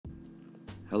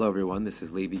Hello everyone, this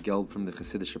is Levi Gelb from the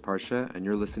Chassidish Parsha, and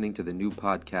you're listening to the new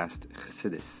podcast,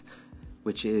 Chassidus,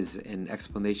 which is an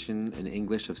explanation in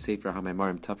English of Sefer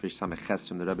HaMaimarim Tafresh Samech Ches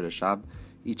from the Rebbe Rashab,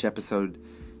 each episode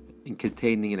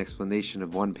containing an explanation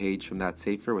of one page from that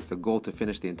Sefer with the goal to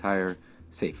finish the entire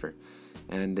Sefer.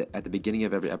 And at the beginning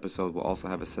of every episode, we'll also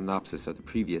have a synopsis of the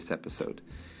previous episode.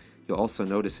 You'll also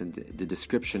notice in the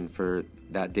description for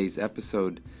that day's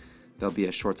episode, there'll be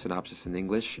a short synopsis in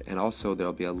English, and also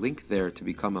there'll be a link there to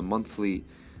become a monthly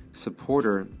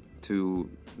supporter to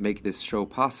make this show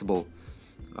possible.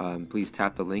 Please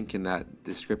tap the link in that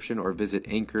description or visit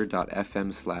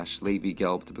anchor.fm/Levi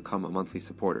Gelb to become a monthly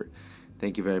supporter.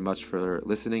 Thank you very much for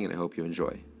listening, and I hope you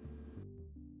enjoy.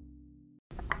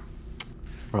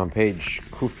 We're on page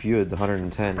Kuf Yud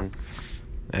 110,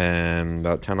 and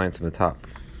about 10 lines from the top.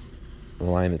 The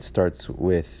line that starts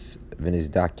with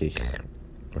V'nizdakich.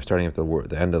 We're starting at the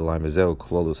end of the line. V'zeu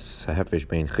klolus ha'hefesh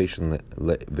bein cheshin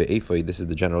ve'ephod. This is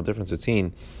the general difference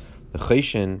between the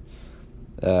cheshin,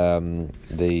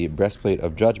 the breastplate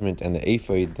of judgment, and the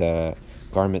ephod, the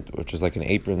garment which is like an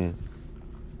apron,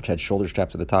 which had shoulder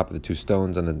straps at the top of the two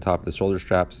stones and then the top of the shoulder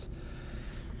straps.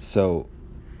 So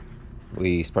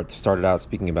we started out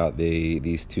speaking about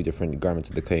these two different garments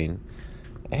of the kohen,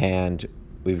 and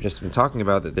we've just been talking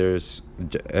about that there's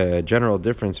a general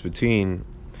difference between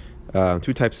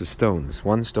two types of stones.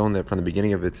 One stone that from the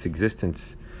beginning of its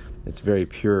existence, it's very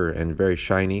pure and very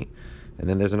shiny. And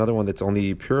then there's another one that's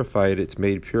only purified. It's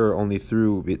made pure only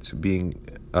through its being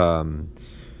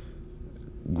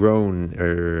grown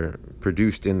or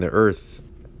produced in the earth.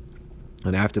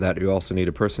 And after that, you also need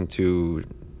a person to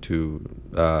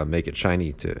make it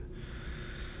shiny, to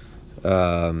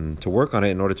work on it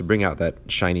in order to bring out that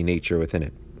shiny nature within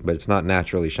it. But it's not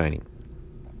naturally shiny.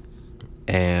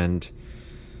 And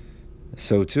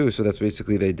so that's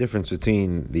basically the difference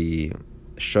between the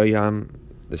shoyam,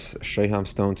 this shoyam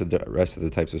stone, to the rest of the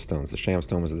types of stones. The shoyam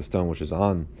stone was the stone which is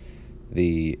on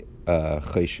the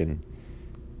cheshin,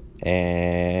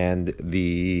 and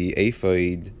the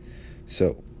ephod.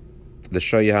 So the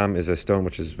shoyam is a stone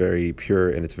which is very pure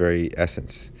in its very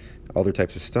essence. Other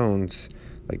types of stones,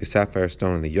 like the sapphire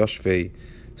stone and the yoshvei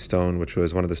stone, which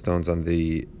was one of the stones on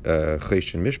the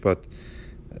cheshin mishpat,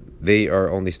 they are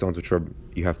only stones which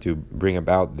you have to bring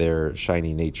about their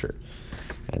shiny nature.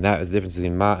 And that is the difference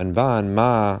between Ma and Ban.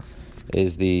 Ma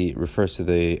refers to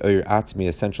the Oyer Atzmi,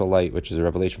 essential light, which is a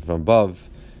revelation from above.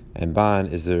 And Ban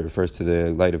refers to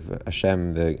the light of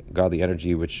Hashem, the godly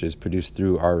energy, which is produced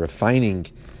through our refining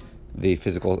the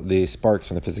sparks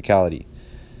from the physicality.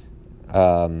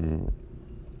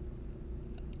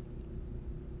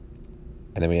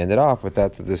 And then we ended off with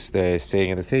the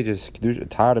saying of the sages,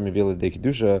 Tara mivila de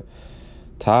kedusha.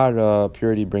 Tara,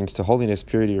 purity, brings to holiness.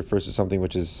 Purity refers to something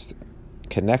which is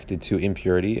connected to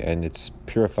impurity, and it's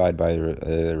purified by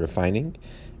refining.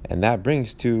 And that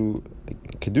brings to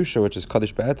kedusha, which is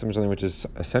kadosh ba'etzem, something which is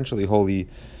essentially holy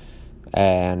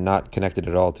and not connected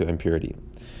at all to impurity.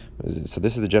 So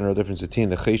this is the general difference between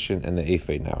the cheshin and the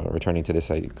ephod. Now, returning to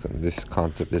this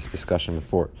concept, this discussion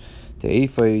before. The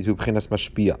ephod hu b'chinas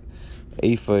mashpia.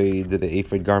 The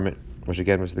ephod garment, which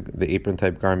again was the apron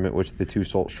type garment, which the two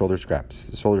shoulder straps.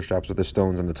 The shoulder straps with the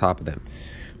stones on the top of them,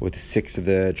 with 6 of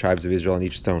the tribes of Israel on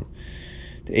each stone.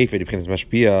 The ephod b'chinas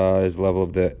mashpia is the level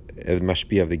of the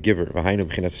mashpia of the giver. V'hainu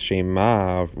b'chinas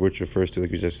shema, which refers to,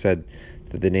 like we just said,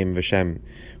 the name of Hashem,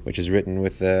 which is written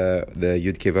with the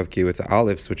Yud Kei Vav Kei with the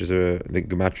Aleph, which is the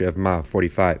gematria of Ma,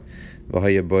 45.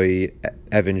 V'haya boy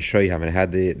Evan Shoyham, and it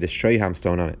had the Shoyham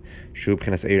stone on it. Shu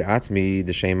b'chinas Eir Atzmi,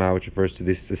 the Shema, which refers to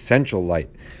this essential light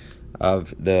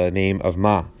of the name of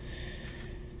Ma.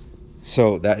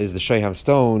 So that is the Shoyham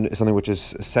stone, something which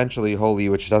is essentially holy,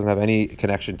 which doesn't have any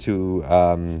connection to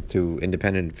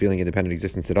independent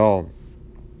existence at all.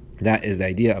 That is the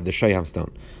idea of the Shoyham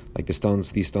stone. Like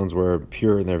these stones were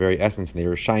pure in their very essence, and they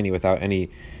were shiny without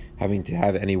having to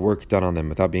have any work done on them,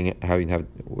 without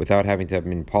having to have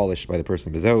been polished by the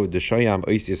person. B'zeu the Shoyam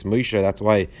Oisius Moshe. That's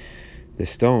why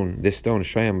this stone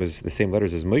Shoyam was the same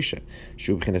letters as Moshe.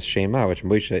 Shu b'chinas Shema, which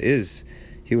Moshe is.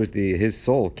 His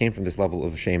soul came from this level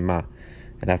of Shema,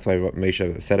 and that's why what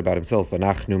Moshe said about himself.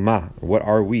 V'nachnu ma. What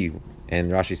are we?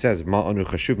 And Rashi says, Ma anu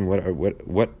chashuvim.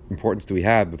 What importance do we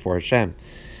have before Hashem?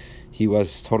 He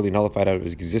was totally nullified out of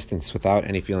his existence without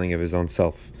any feeling of his own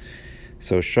self.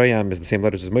 So Shoyam is the same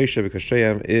letters as Moshe, because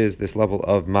Shoyam is this level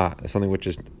of Ma, something which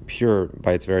is pure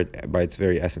by its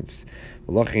very essence.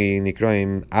 And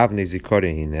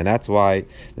that's why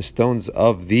the stones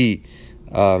of the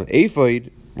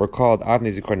ephod were called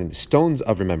Avnei Zikaron, the stones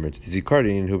of remembrance. The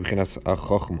Zikaron hu b'chinas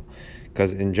chochma,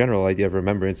 because in general, the idea of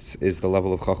remembrance is the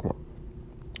level of chochma.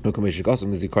 How do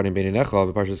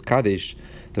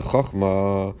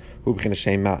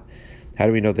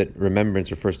we know that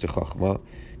remembrance refers to Chochmah?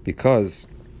 Because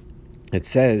it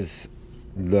says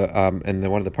and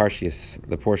one of the parshias,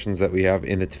 the portions that we have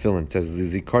in the Tefillin, it says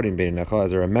Zikarin beinecha,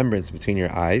 as a remembrance between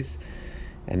your eyes,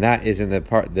 and that is in the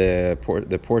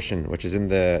portion which is in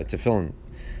the Tefillin,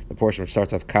 the portion which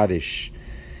starts off Kaddish,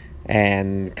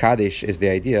 and Kaddish is the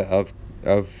idea of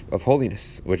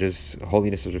holiness, which is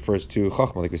holiness refers to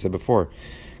Chachma, like we said before.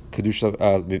 Kedusha,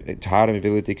 Tahara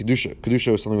Mivilite Kedusha.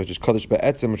 Kedusha is something which is Kaddish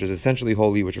Ba'etzim, which is essentially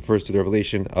holy, which refers to the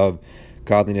revelation of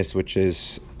godliness, which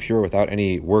is pure without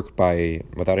any work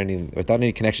without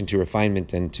any connection to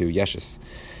refinement and to yeshus.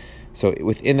 So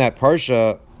within that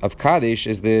parsha of Kaddish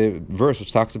is the verse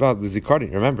which talks about the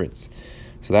zikaron, remembrance.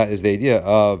 So that is the idea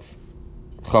of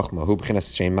Chachma, hu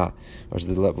b'chinas Shema, which is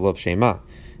the level of Shema,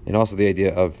 and also the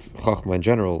idea of Chachma in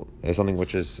general is something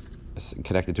which is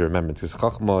connected to remembrance, because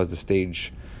Chachma is the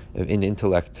stage in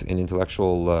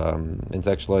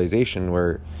intellectualization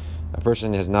where a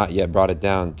person has not yet brought it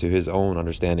down to his own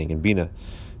understanding in Bina.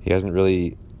 He hasn't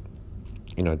really,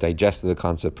 digested the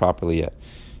concept properly yet,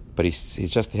 but he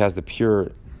has the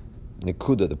pure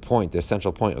nikuda, the point, the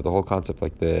essential point of the whole concept,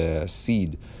 like the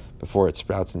seed before it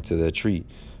sprouts into the tree.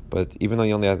 But even though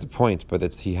he only has the point,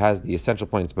 but he has the essential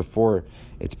point. It's before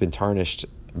it's been tarnished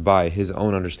by his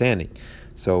own understanding.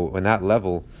 So in that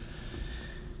level,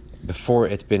 before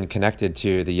it's been connected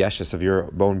to the yeshus of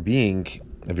your own being,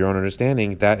 of your own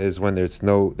understanding, that is when there's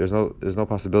no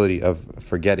possibility of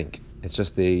forgetting. It's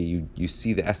just you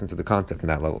see the essence of the concept in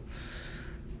that level.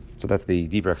 So that's the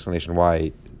deeper explanation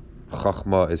why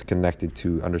Chachma is connected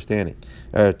to understanding,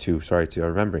 to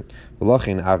remembering. That's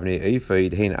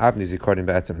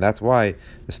why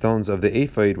the stones of the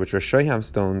ephod, which are Shoham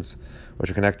stones,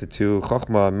 which are connected to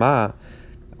Chachma Ma,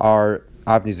 are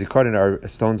Avni Zikaron, are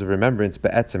stones of remembrance,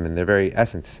 be'etzem, in their very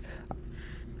essence.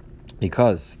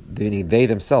 Because they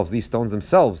themselves, these stones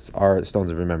themselves, are stones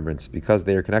of remembrance, because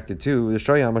they are connected to the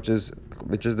Shoyam, which is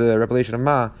the revelation of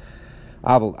Ma.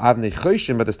 But the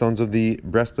stones of the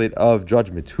breastplate of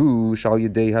judgment,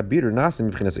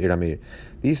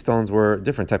 these stones were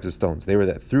different types of stones. They were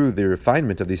that through the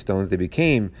refinement of these stones, they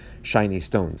became shiny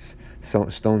stones,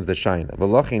 stones that shine. That's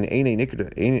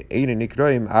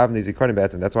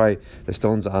why the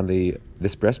stones on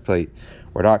this breastplate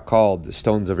were not called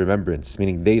stones of remembrance,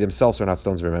 meaning they themselves are not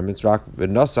stones of remembrance.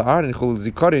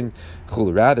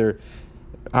 Rather,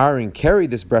 Aaron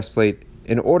carried this breastplate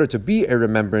in order to be a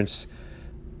remembrance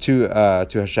to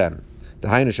Hashem. The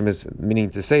Hainushim is meaning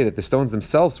to say that the stones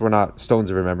themselves were not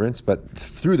stones of remembrance, but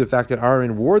through the fact that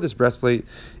Aaron wore this breastplate,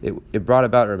 it brought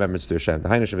about a remembrance to Hashem. The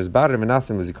Hainushim is Barim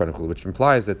Menasim Lizikaron, which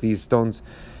implies that these stones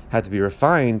had to be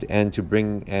refined to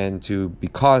bring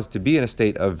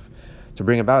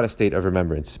about a state of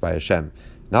remembrance by Hashem.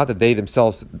 Not that they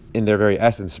themselves, in their very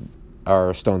essence,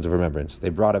 are stones of remembrance. They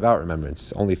brought about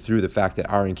remembrance only through the fact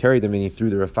that Aaron carried them, meaning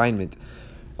through the refinement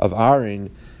of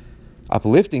Aaron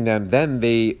uplifting them, then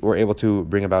they were able to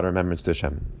bring about remembrance to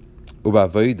Hashem.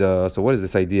 So what is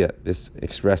this idea? This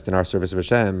expressed in our service of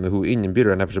Hashem, it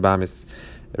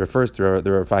refers to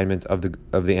the refinement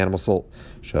of the animal soul.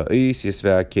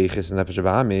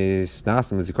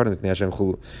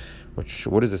 Which,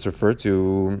 what does this refer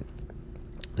to?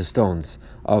 The stones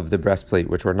of the breastplate,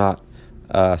 which were not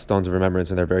stones of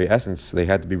remembrance in their very essence. They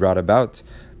had to be brought about,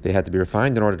 they had to be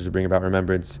refined in order to bring about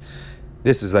remembrance.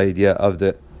 This is the idea of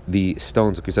the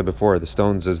stones, like we said before. The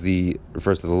stones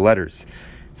refers to the letters.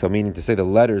 So meaning to say the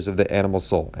letters of the animal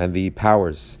soul and the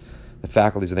powers, the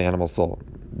faculties of the animal soul.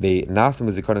 They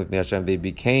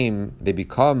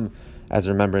become as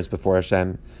remembrance before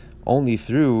Hashem only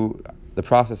through the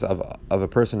process of a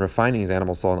person refining his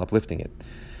animal soul and uplifting it.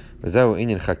 Now,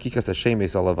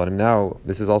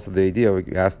 this is also the idea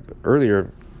we asked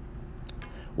earlier.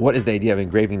 What is the idea of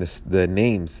engraving the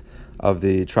names of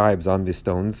the tribes on the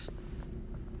stones?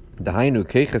 This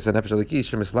refers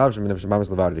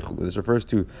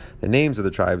to the names of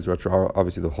the tribes, which are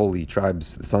obviously the holy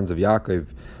tribes, the sons of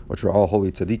Yaakov, which are all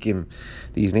holy tzaddikim.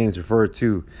 These names refer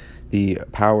to the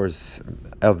powers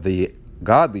of the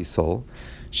godly soul,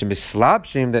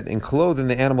 that enclosed in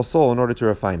the animal soul in order to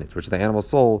refine it. Which the animal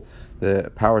soul,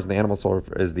 the powers of the animal soul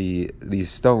is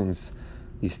these stones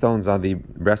on the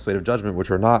breastplate of judgment, which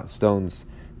are not stones,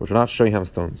 which were not shoyham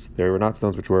stones. They were not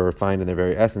stones which were refined in their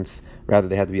very essence. Rather,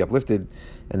 they had to be uplifted,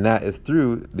 and that is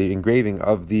through the engraving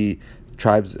of the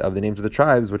tribes, of the names of the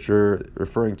tribes, which are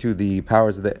referring to the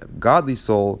powers of the godly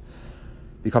soul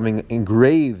becoming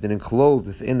engraved and enclosed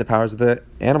within the powers of the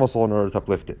animal soul in order to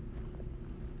uplift it.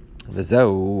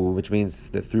 V'zeu, which means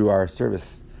that through our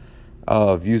service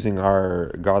of using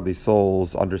our godly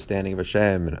soul's understanding of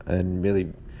Hashem and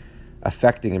really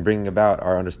affecting and bringing about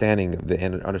our understanding of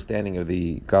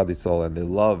the godly soul and the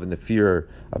love and the fear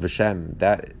of Hashem.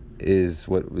 That is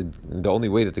the only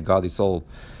way that the godly soul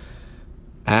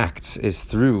acts is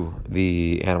through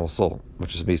the animal soul,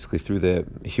 which is basically through the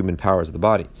human powers of the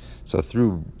body. So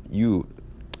through you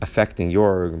affecting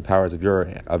your powers of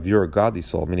your godly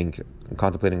soul, meaning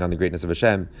contemplating on the greatness of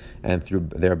Hashem, and through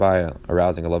thereby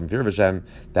arousing a love and fear of Hashem,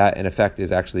 that in effect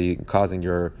is actually causing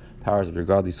your powers of your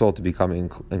godly soul to become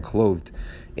enclosed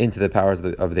into the powers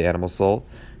of the animal soul,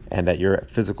 and that your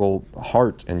physical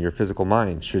heart and your physical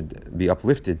mind should be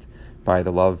uplifted by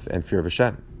the love and fear of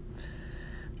Hashem.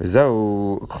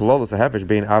 Now,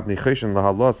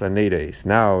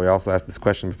 we also asked this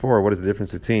question before: what is the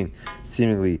difference between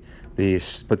seemingly the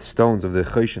stones of the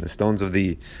choshen, the stones of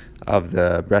the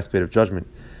breastplate of judgment,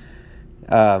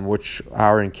 which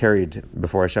Aaron carried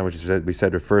before Hashem, which we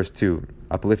said refers to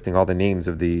uplifting all the names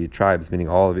of the tribes, meaning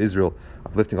all of Israel,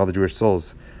 uplifting all the Jewish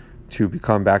souls to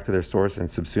become back to their source and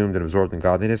subsumed and absorbed in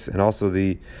godliness, and also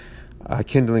the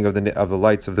kindling of the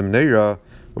lights of the menorah,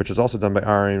 which is also done by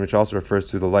Aaron, which also refers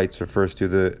to the lights, refers to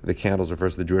the candles,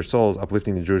 refers to the Jewish souls,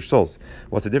 uplifting the Jewish souls.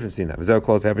 What's the difference between that?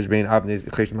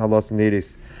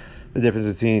 The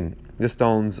difference between the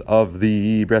stones of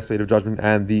the breastplate of judgment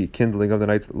and the kindling of the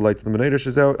lights of the menorah,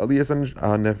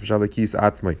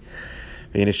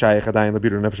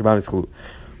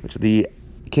 which the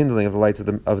kindling of the lights of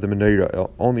the menorah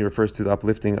only refers to the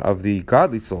uplifting of the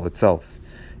godly soul itself,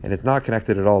 and it's not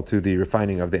connected at all to the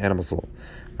refining of the animal soul.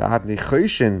 But the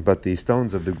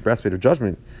stones of the breastplate of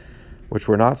judgment, which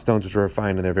were not stones which were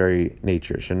refined in their very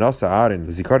nature, which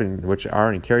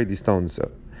Aaron carried these stones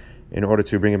in order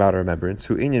to bring about a remembrance,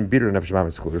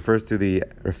 refers to the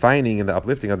refining and the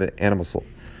uplifting of the animal soul.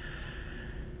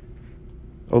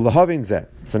 So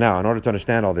now, in order to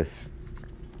understand all this,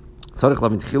 we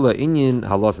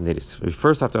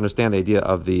first have to understand the idea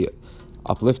of the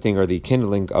uplifting or the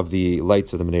kindling of the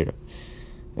lights of the menorah,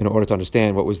 in order to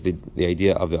understand what was the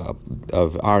idea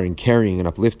of Aaron carrying and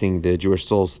uplifting the Jewish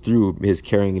souls through his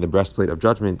carrying the breastplate of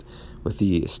judgment with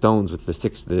the stones, with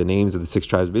the names of the 6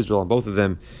 tribes of Israel on both of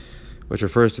them, which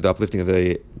refers to the uplifting of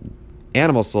the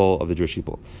animal soul of the Jewish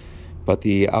people. But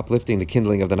the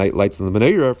kindling of the night lights in the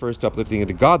menorah refers to uplifting of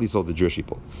the godly soul of the Jewish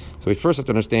people. So we first have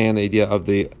to understand the idea of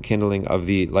the kindling of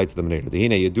the lights of the menorah.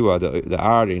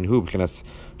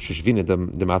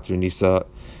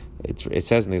 It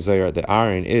says in the Zohar that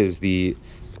Aaron is the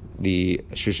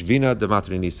Shushvina de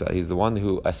Matrinisa. He's the one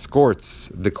who escorts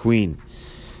the queen.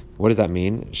 What does that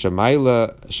mean?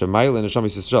 Shemaila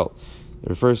Neshamis Yisrael. It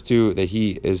refers to that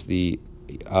he is the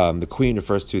queen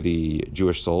refers to the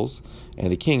Jewish souls,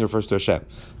 and the king refers to Hashem.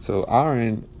 So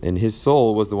Aaron and his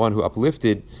soul was the one who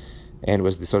uplifted and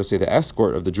was the, so to say, the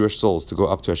escort of the Jewish souls to go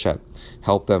up to Hashem,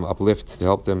 help them uplift, to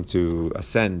help them to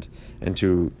ascend and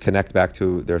to connect back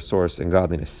to their source and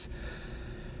godliness.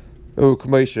 Like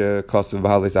it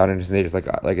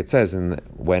says,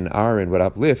 when Aaron would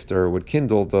uplift or would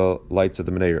kindle the lights of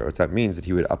the menorah, which that means that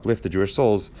he would uplift the Jewish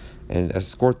souls and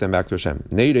escort them back to Hashem.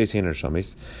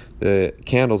 The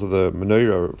candles of the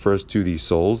menorah refers to the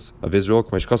souls of Israel,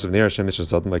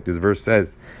 like this verse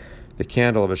says. The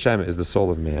candle of Hashem is the soul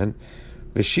of man.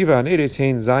 And the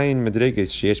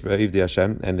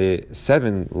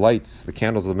 7 lights, the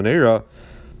candles of the menorah,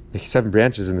 the 7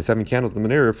 branches and the 7 candles of the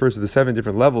menorah refers to the 7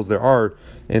 different levels there are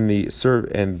in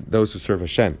those who serve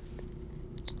Hashem.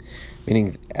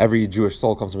 Meaning every Jewish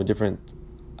soul comes from a different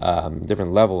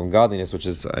level in godliness, which,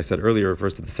 is, I said earlier,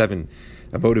 refers to the 7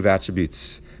 emotive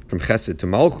attributes from Chesed to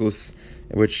Malchus,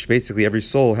 which basically every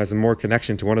soul has a more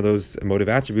connection to one of those emotive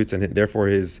attributes, and therefore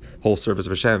his whole service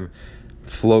of Hashem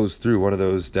flows through one of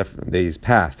these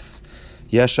paths.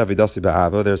 Yesh avidasi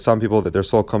ba'ava. There are some people that their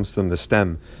soul comes from the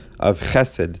stem of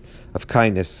Chesed, of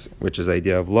kindness, which is the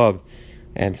idea of love,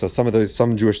 and so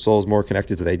some Jewish souls more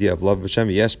connected to the idea of love of Hashem.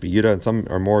 Yesh b'yira, and some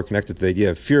are more connected to the idea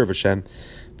of fear of Hashem.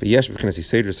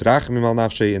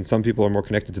 And some people are more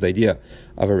connected to the idea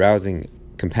of arousing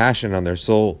compassion on their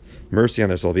soul, mercy on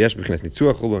their soul.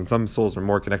 And some souls are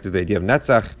more connected to the idea of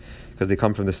Netzach, because they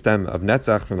come from the stem of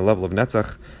Netzach, from the level of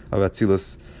Netzach, of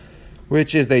Atzilus,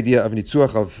 which is the idea of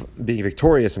Nitzuach, of being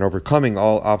victorious and overcoming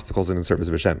all obstacles in the service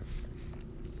of Hashem.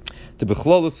 That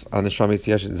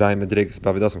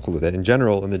in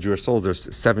general, in the Jewish souls,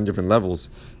 there's 7 different levels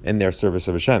in their service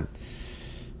of Hashem,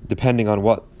 depending on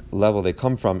what level they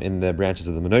come from in the branches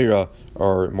of the menorah,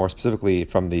 or more specifically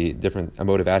from the different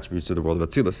emotive attributes of the world of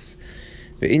Atzilus.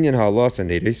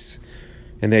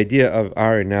 And the idea of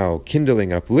Aaron now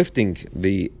kindling and uplifting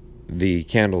the the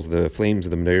candles, the flames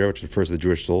of the menorah, which refers to the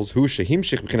Jewish souls. Hu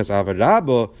shehimshich b'chinas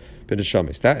avarabba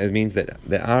b'neshamis. That it means that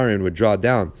Aaron would draw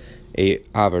down a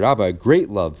avarabba, a great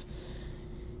love,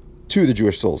 to the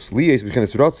Jewish souls. Liyes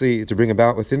b'chinas rotzi, to bring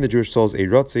about within the Jewish souls a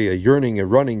rotzi, a yearning, a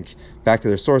running back to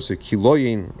their source, a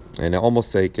kiloyin, and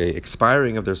almost like a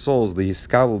expiring of their souls. The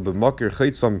hiskal b'makir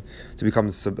chaytzvam, to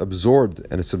become absorbed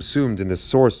and subsumed in the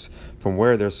source from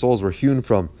where their souls were hewn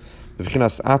from. In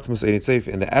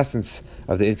the essence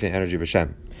of the infinite energy of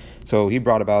Hashem. So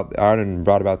Aaron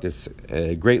brought about this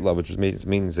great love, which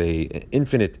means a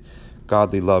infinite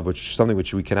godly love, which is something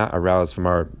which we cannot arouse from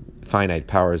our finite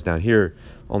powers down here.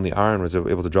 Only Aaron was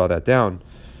able to draw that down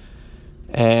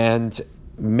and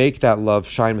make that love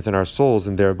shine within our souls,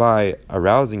 and thereby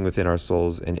arousing within our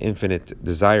souls an infinite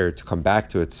desire to come back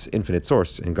to its infinite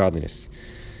source in godliness.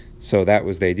 So that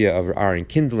was the idea of Aaron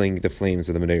kindling the flames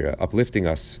of the menorah, uplifting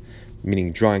us,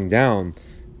 meaning drawing down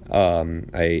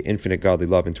a infinite godly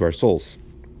love into our souls.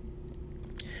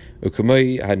 And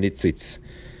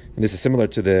this is similar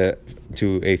to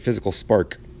a physical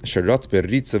spark, which runs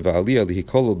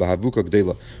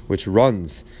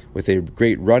with a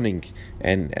great running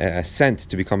and ascent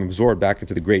to become absorbed back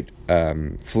into the great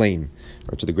flame,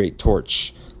 or to the great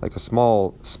torch, like a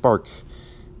small spark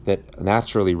that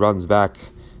naturally runs back,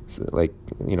 like,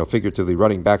 figuratively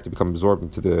running back to become absorbed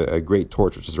into the great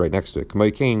torch which is right next to it. And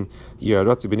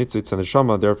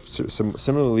there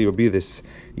similarly will be this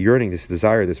yearning, this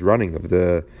desire, this running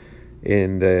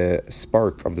in the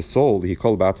spark of the soul, to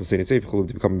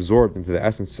become absorbed into the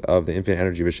essence of the infinite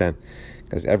energy of Hashem.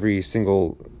 Because every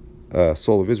single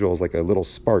soul of Israel is like a little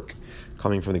spark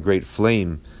coming from the great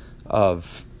flame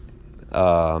of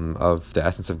the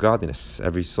essence of godliness.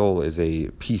 Every soul is a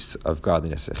piece of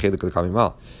godliness. So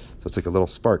it's like a little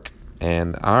spark.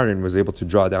 And Aaron was able to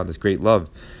draw down this great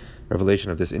love, revelation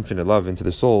of this infinite love into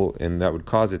the soul, and that would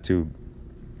cause it to,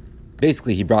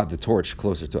 basically he brought the torch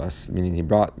closer to us, meaning he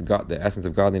got the essence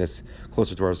of godliness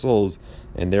closer to our souls,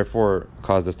 and therefore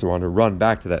caused us to want to run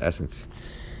back to that essence.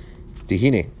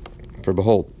 Tihine, for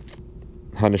behold,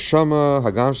 Haneshama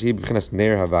Hagam Shehi B'chinas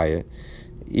Ner Havaya,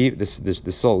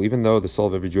 the soul, even though the soul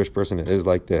of every Jewish person is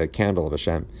like the candle of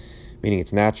Hashem, meaning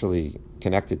it's naturally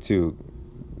connected to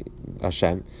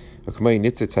Hashem, like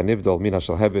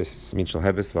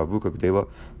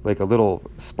a little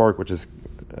spark which is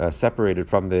separated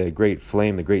from the great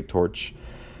flame, the great torch,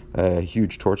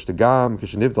 huge torch.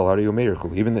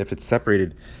 Even if it's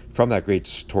separated from that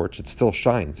great torch, it still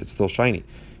shines, it's still shiny.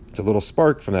 It's a little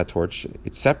spark from that torch,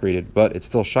 it's separated, but it's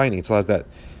still shining. It still has that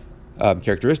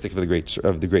characteristic of the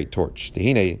great torch.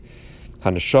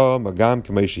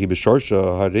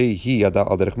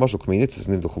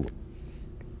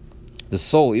 The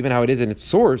soul, even how it is in its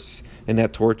source in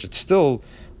that torch, it's still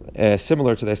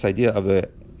similar to this idea of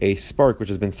a spark which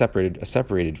has been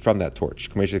separated from that torch.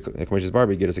 As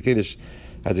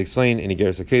explained in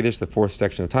Igeres HaKedesh, the fourth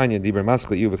section of Tanya,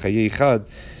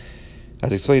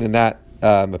 as explained in that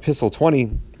epistle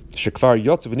 20,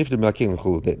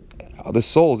 that the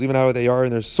souls, even how they are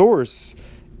in their source,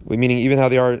 meaning even how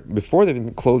they are before they've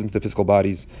been clothed into the physical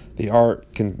bodies,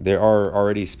 there are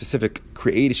already specific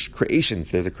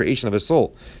creations. There's a creation of a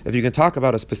soul. If you can talk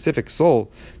about a specific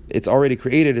soul, it's already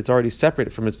created, it's already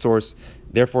separated from its source.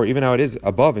 Therefore, even how it is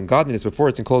above in godliness before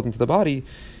it's enclosed into the body,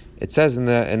 it says in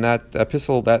that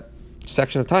epistle, that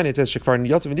section of Tanya, it says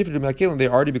they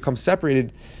already become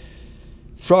separated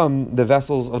from the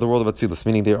vessels of the world of Atzilus,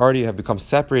 meaning they already have become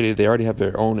separated, they already have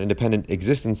their own independent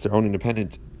existence, their own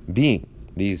independent being,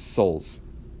 these souls.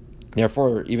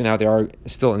 Therefore, even how they are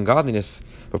still in godliness,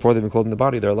 before they've been clothed in the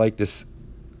body, they're like this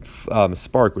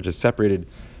spark which is separated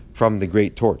from the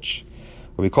great torch.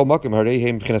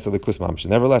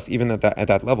 Nevertheless, even at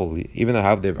that level, even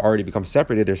though they've already become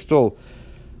separated, they're still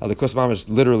likus mamish,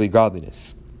 literally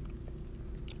godliness.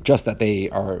 Just that they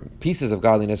are pieces of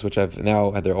godliness which have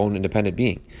now had their own independent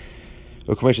being.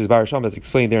 As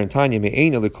explained there in Tanya,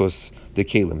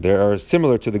 they are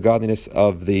similar to the godliness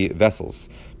of the vessels,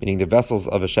 meaning the vessels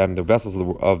of Hashem, the vessels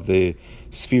of the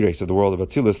spheres of the world of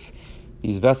Atzilus.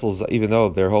 These vessels, even though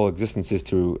their whole existence is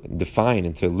to define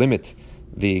and to limit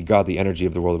the godly energy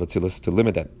of the world of Atzilus, to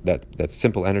limit that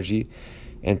simple energy,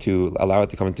 and to allow it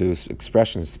to come into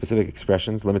expressions, specific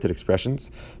expressions, limited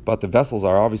expressions. But the vessels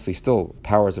are obviously still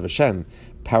powers of Hashem,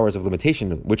 powers of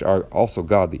limitation, which are also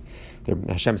godly. They're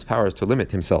Hashem's powers to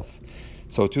limit Himself.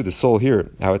 So too, the soul here,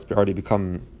 how it's already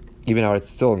become, even how it's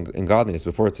still in godliness,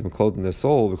 before it's enclosed in the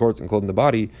soul, before it's enclosed in the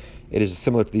body, it is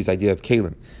similar to this idea of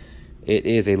kalim. it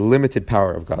is a limited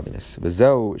power of godliness. And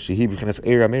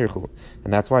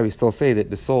that's why we still say that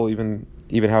the soul, even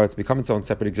how it's become its own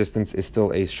separate existence, is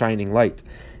still a shining light.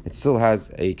 It still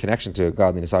has a connection to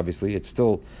godliness, obviously. It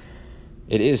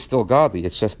is still godly.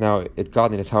 It's just now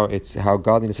how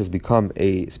godliness has become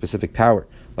a specific power,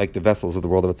 like the vessels of the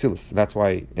world of Atzilus. That's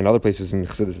why in other places in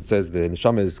Chassidus it says the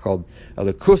neshama is called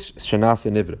elikus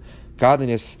shenase nivra.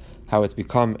 Godliness, how it's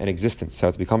become an existence, how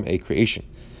it's become a creation.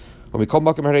 But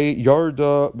nevertheless,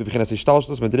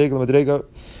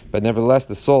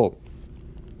 the soul,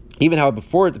 even how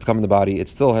before it become in the body, it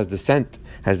still has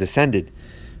descended.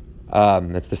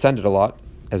 It's descended a lot,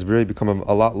 has really become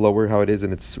a lot lower. How it is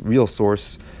in its real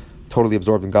source, totally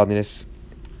absorbed in godliness,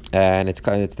 and it's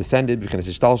descended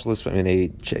in a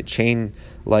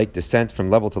chain-like descent from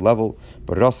level to level.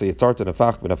 But like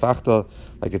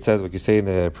it says, like you say in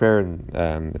the prayer in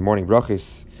the morning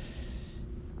brachos,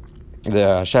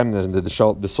 the Hashem,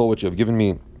 the soul which you have given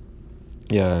me,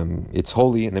 it's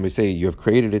holy, and then we say you have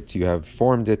created it, you have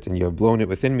formed it, and you have blown it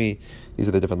within me. These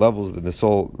are the different levels that the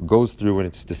soul goes through when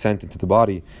it's descent into the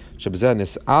body.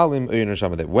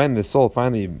 That when the soul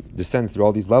finally descends through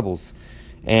all these levels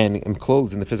and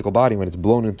clothed in the physical body, when it's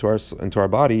blown into our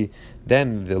body,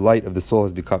 then the light of the soul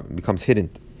becomes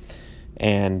hidden,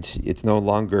 and it's no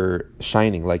longer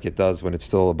shining like it does when it's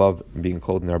still above being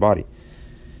clothed in our body.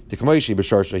 How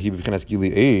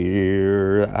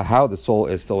the soul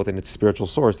is still within its spiritual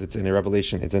source, it's in a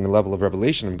revelation, it's in a level of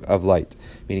revelation of light,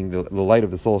 meaning the light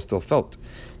of the soul is still felt.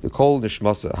 The kol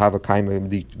nishmasa have a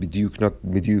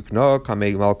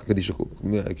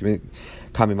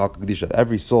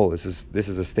every soul. This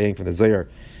is a saying from the Zohar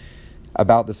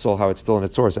about the soul, how it's still in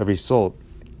its source. Every soul,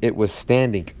 it was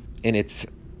standing in its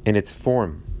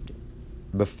form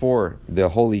before the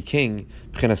Holy King,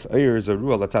 which is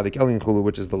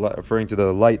referring to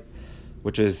the light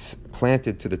which is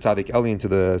planted to the Tzaddik Elyon, to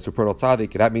the supernal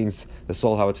Tzaddik. That means the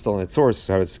soul, how it's still in its source,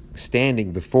 how it's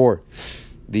standing before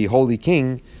the Holy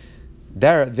King.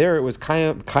 There it was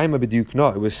kaima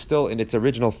b'diukna. It was still in its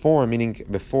original form, meaning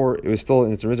before it was still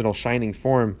in its original shining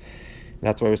form. And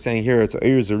that's why we're saying here it's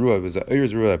Eir Zerua. It was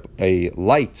a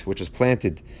light which was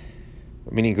planted,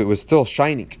 meaning it was still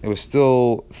shining. It was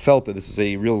still felt that this was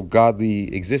a real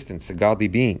godly existence, a godly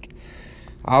being.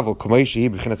 But how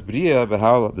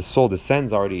the soul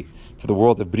descends already to the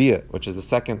world of Bria, which is the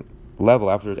second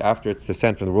level after its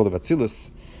descent from the world of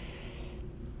Atzilus.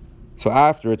 So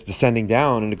after it's descending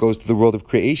down and it goes to the world of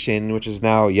creation, which is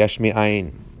now Yesh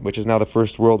Me'ayin, which is now the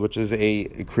first world, which is a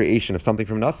creation of something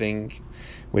from nothing,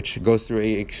 which goes through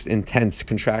a intense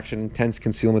contraction, intense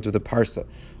concealment of the parsa,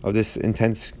 of this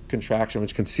intense contraction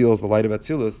which conceals the light of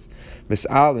Atzilus.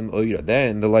 Mis'alim oira,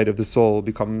 then the light of the soul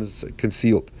becomes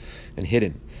concealed and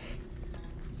hidden.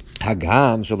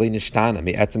 Hagam shalei nishtana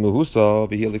me'etzem uhusa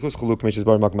v'hilikus chuluk meishes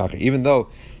bar makmach. Even though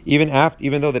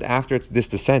that after this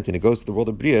descent and it goes to the world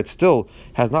of Bria, it still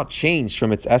has not changed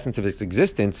from its essence of its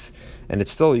existence, and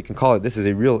it's still, you can call it, this is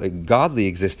a godly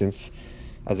existence,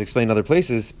 as explained in other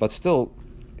places, but still,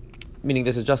 meaning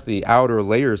this is just the outer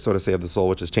layer, so to say, of the soul,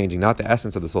 which is changing, not the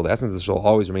essence of the soul. The essence of the soul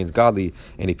always remains godly,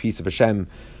 and a piece of Hashem,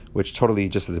 which totally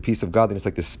just is a piece of godliness,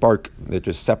 like this spark that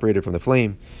just separated from the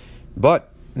flame. But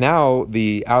now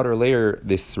the outer layer,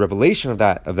 this revelation of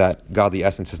that godly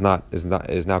essence is now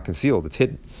concealed. It's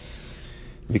hidden.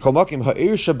 But the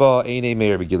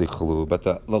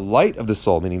light of the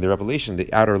soul, meaning the revelation,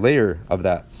 the outer layer of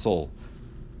that soul,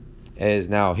 is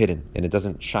now hidden, and it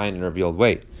doesn't shine in a revealed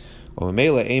way. And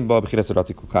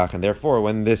therefore,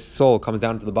 when this soul comes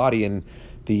down into the body and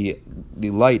the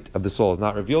light of the soul is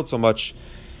not revealed so much,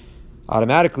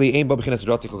 automatically it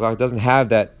doesn't have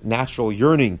that natural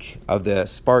yearning of the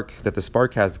spark that the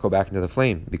spark has to go back into the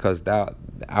flame, because the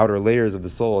outer layers of the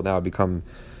soul now have become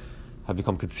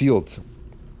concealed.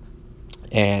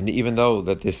 And even though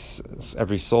that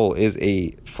every soul is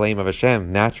a flame of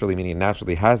Hashem, naturally, meaning it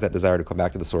naturally has that desire to come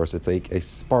back to the source, it's like a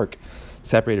spark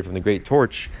separated from the great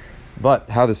torch. But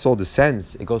how the soul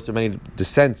descends, it goes through many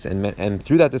descents, and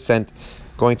through that descent,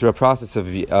 going through a process of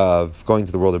going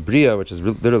to the world of Bria, which is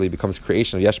literally becomes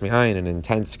creation of Yesh Me'ayin, an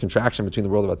intense contraction between the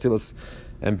world of Atzilus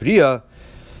and Bria.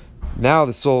 Now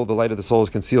the light of the soul is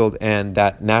concealed, and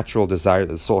that natural desire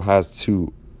that the soul has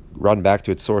to run back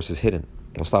to its source is hidden.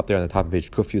 We'll stop there on the top of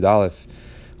page Kuf Yud Aleph,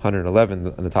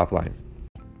 111 on the top line.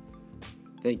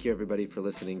 Thank you, everybody, for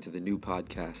listening to the new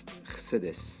podcast,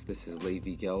 Chassidus. This is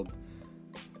Levi Gelb.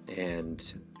 And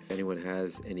if anyone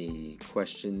has any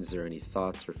questions or any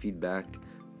thoughts or feedback,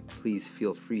 please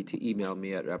feel free to email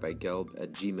me at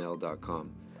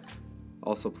rabbigelb@gmail.com.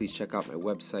 Also, please check out my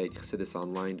website,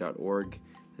 chassidusonline.org,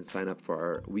 and sign up for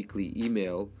our weekly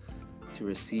email to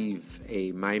receive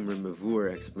a Maimer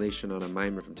Mavur, explanation on a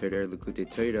Maimer from Torah Likutei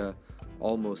Torah,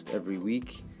 almost every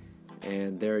week.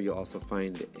 And there you'll also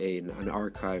find an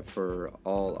archive for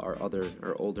all our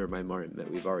older Maimarim that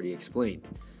we've already explained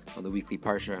on the weekly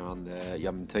Parsha on the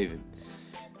Yom Tovim.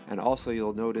 And also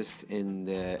you'll notice in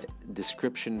the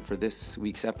description for this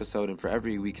week's episode and for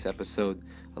every week's episode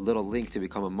a little link to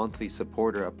become a monthly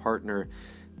supporter, a partner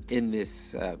in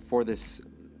this for this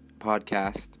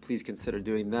podcast. Please consider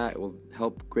doing that. It will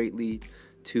help greatly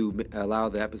to allow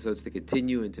the episodes to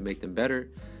continue and to make them better.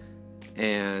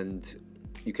 And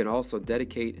you can also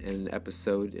dedicate an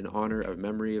episode in honor of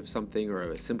memory of something or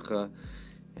of a simcha.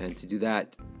 And to do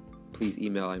that, please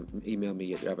email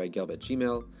me at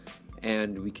rabbigelb@gmail.com,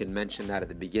 and we can mention that at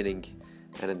the beginning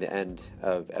and at the end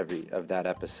of that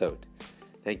episode.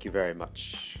 Thank you very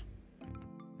much.